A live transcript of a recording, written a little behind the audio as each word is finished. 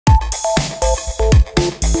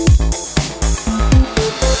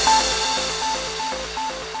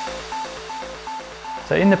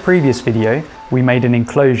So in the previous video, we made an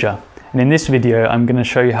enclosure, and in this video, I'm going to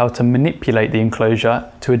show you how to manipulate the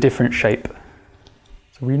enclosure to a different shape.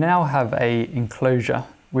 So we now have an enclosure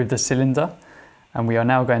with the cylinder, and we are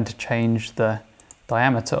now going to change the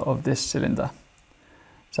diameter of this cylinder.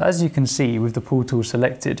 So as you can see with the pool tool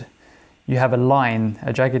selected, you have a line,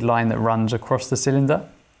 a jagged line that runs across the cylinder,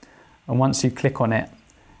 and once you click on it,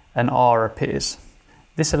 an R appears.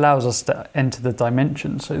 This allows us to enter the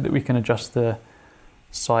dimensions so that we can adjust the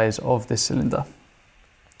size of this cylinder.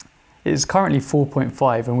 It is currently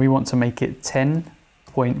 4.5 and we want to make it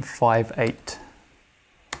 10.58.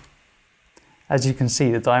 As you can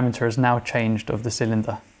see, the diameter has now changed of the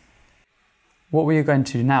cylinder. What we are going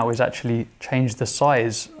to do now is actually change the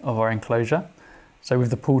size of our enclosure. So with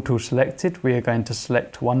the pool tool selected, we are going to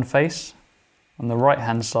select one face on the right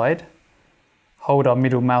hand side, hold our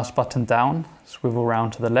middle mouse button down, swivel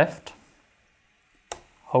round to the left,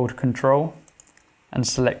 hold Control and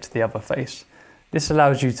select the other face. This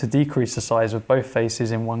allows you to decrease the size of both faces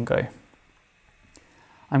in one go.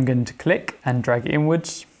 I'm going to click and drag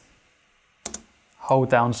inwards, hold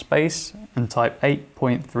down space and type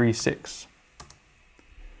 8.36.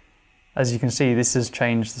 As you can see, this has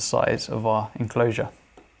changed the size of our enclosure.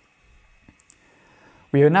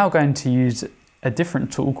 We are now going to use a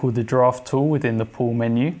different tool called the draft tool within the pool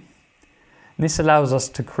menu. This allows us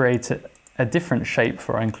to create a different shape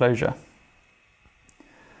for our enclosure.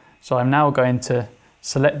 So I'm now going to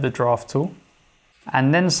select the draft tool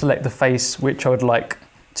and then select the face which I would like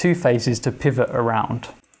two faces to pivot around.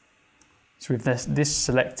 So with this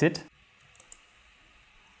selected,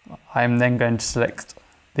 I'm then going to select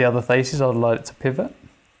the other faces I would like it to pivot,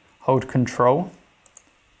 hold Control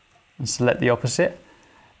and select the opposite.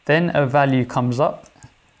 Then a value comes up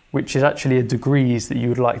which is actually a degrees that you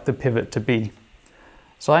would like the pivot to be.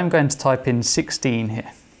 So I'm going to type in 16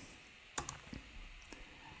 here.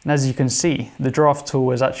 And as you can see, the draft tool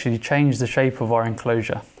has actually changed the shape of our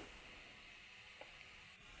enclosure.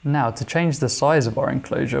 Now to change the size of our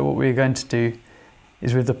enclosure, what we're going to do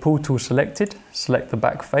is with the pool tool selected, select the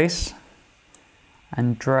back face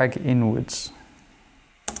and drag inwards.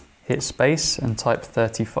 Hit space and type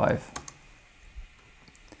 35.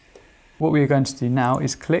 What we are going to do now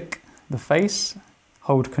is click the face,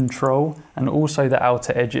 hold Control and also the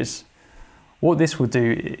outer edges. What this will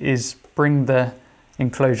do is bring the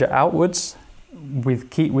enclosure outwards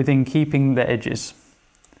within keeping the edges.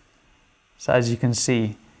 So as you can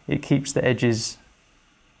see, it keeps the edges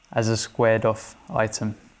as a squared off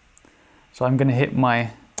item. So I'm going to hit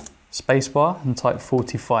my spacebar and type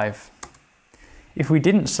 45. If we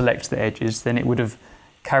didn't select the edges, then it would have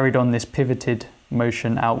carried on this pivoted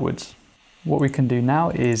motion outwards. What we can do now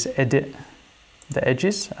is edit the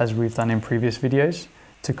edges, as we've done in previous videos,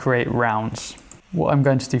 to create rounds. What I'm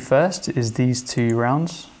going to do first is these two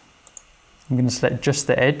rounds. I'm going to select just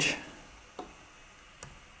the edge,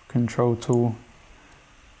 Control tool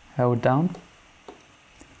held down,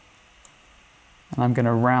 and I'm going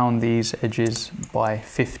to round these edges by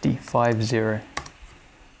 50, 50.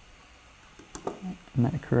 And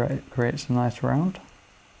that creates a nice round.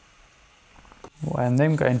 What I'm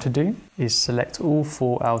then going to do is select all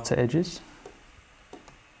four outer edges.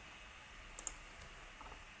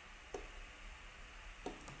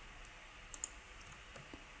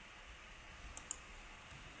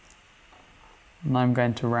 And I'm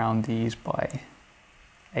going to round these by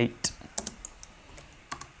 8.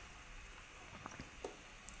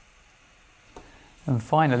 And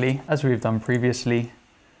finally, as we've done previously,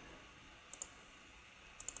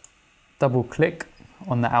 double click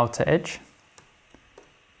on the outer edge,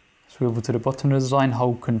 swivel to the bottom of the design,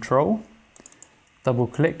 hold Control, double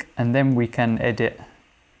click, and then we can edit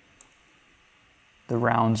the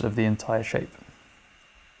rounds of the entire shape.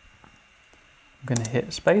 I'm going to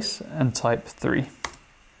hit space and type 3.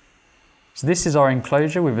 So this is our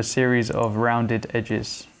enclosure with a series of rounded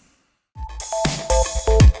edges.